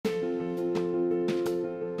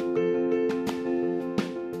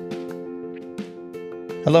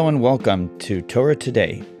Hello and welcome to Torah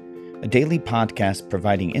Today, a daily podcast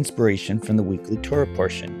providing inspiration from the weekly Torah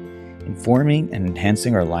portion, informing and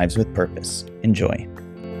enhancing our lives with purpose. Enjoy.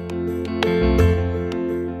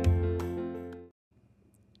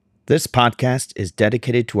 This podcast is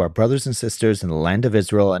dedicated to our brothers and sisters in the land of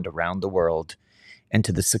Israel and around the world, and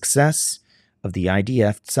to the success of the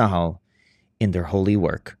IDF Tzahal in their holy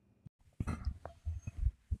work.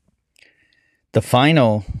 The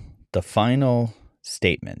final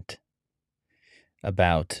statement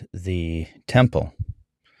about the temple,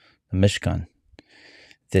 the Mishkan,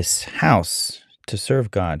 this house to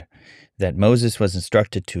serve God that Moses was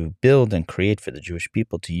instructed to build and create for the Jewish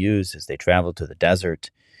people to use as they traveled to the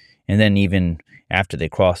desert, and then even after they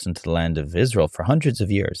crossed into the land of Israel for hundreds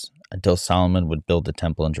of years until Solomon would build the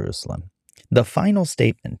temple in Jerusalem. The final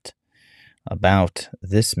statement about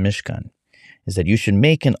this Mishkan is that you should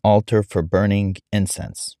make an altar for burning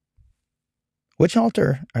incense. Which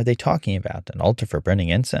altar are they talking about? An altar for burning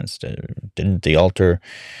incense? Didn't the altar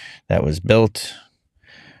that was built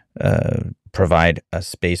provide a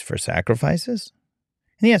space for sacrifices?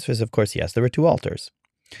 And the answer is, of course, yes. There were two altars.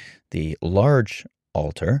 The large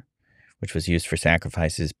altar, which was used for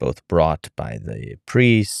sacrifices both brought by the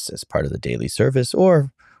priests as part of the daily service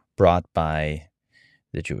or brought by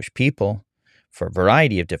the Jewish people for a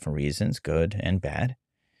variety of different reasons, good and bad,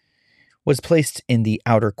 was placed in the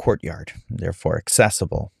outer courtyard, therefore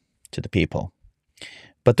accessible to the people.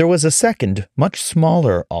 But there was a second, much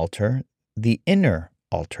smaller altar, the inner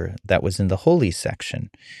altar that was in the holy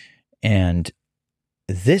section. And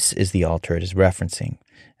this is the altar it is referencing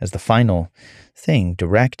as the final thing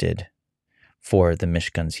directed for the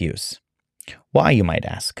Mishkan's use. Why, you might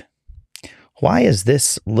ask? Why is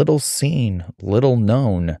this little seen, little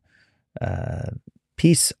known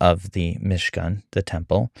piece of the Mishkan, the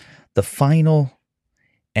temple, the final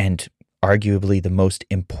and arguably the most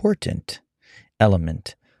important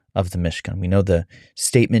element of the Mishkan? We know the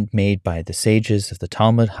statement made by the sages of the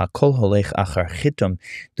Talmud, Hakol holech achar chitum,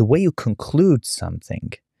 the way you conclude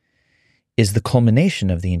something is the culmination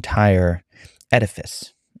of the entire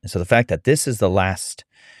edifice. And so the fact that this is the last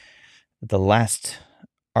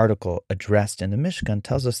article addressed in the Mishkan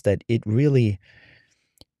tells us that it really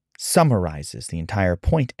summarizes the entire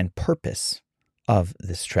point and purpose of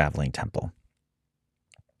this traveling temple.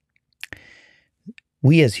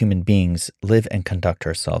 We as human beings live and conduct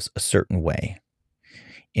ourselves a certain way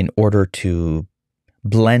in order to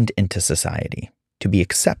blend into society, to be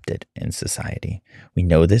accepted in society. We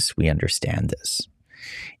know this, we understand this.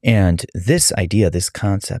 And this idea, this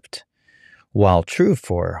concept, while true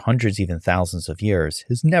for hundreds, even thousands of years,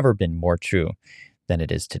 has never been more true than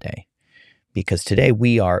it is today. Because today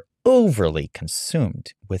we are overly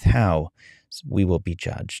consumed with how we will be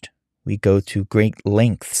judged. We go to great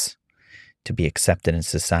lengths to be accepted in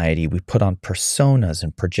society. We put on personas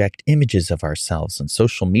and project images of ourselves on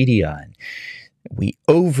social media, and we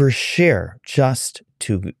overshare just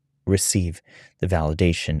to receive the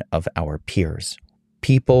validation of our peers.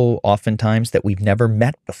 People oftentimes that we've never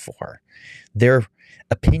met before. Their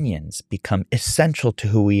opinions become essential to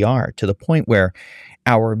who we are, to the point where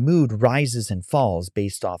our mood rises and falls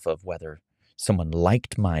based off of whether someone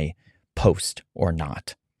liked my post or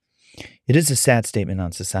not. It is a sad statement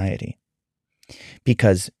on society,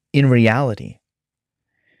 because in reality,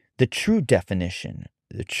 the true definition,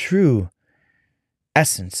 the true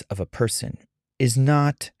essence of a person is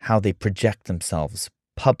not how they project themselves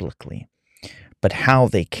publicly, but how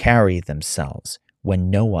they carry themselves when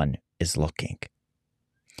no one is looking.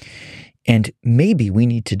 And maybe we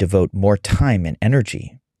need to devote more time and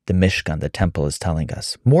energy, the Mishkan, the temple, is telling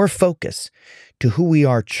us, more focus to who we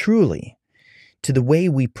are truly, to the way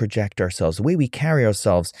we project ourselves, the way we carry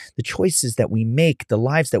ourselves, the choices that we make, the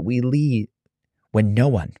lives that we lead when no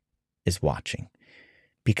one is watching.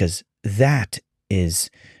 Because that is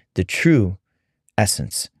the true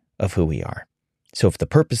essence of who we are. So if the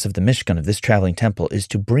purpose of the Mishkan, of this traveling temple, is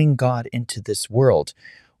to bring God into this world,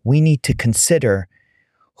 we need to consider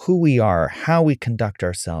who we are, how we conduct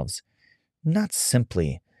ourselves, not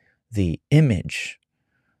simply the image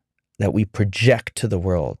that we project to the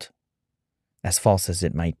world, as false as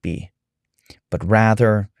it might be, but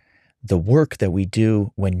rather the work that we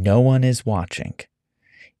do when no one is watching,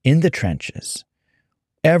 in the trenches,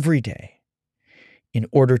 every day, in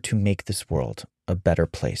order to make this world a better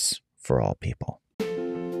place for all people.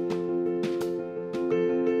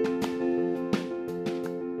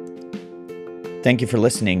 Thank you for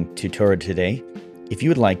listening to Torah Today. If you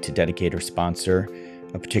would like to dedicate or sponsor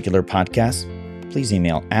a particular podcast, please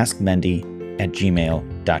email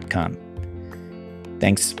askmendy@gmail.com.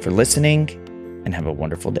 Thanks for listening and have a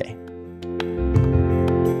wonderful day.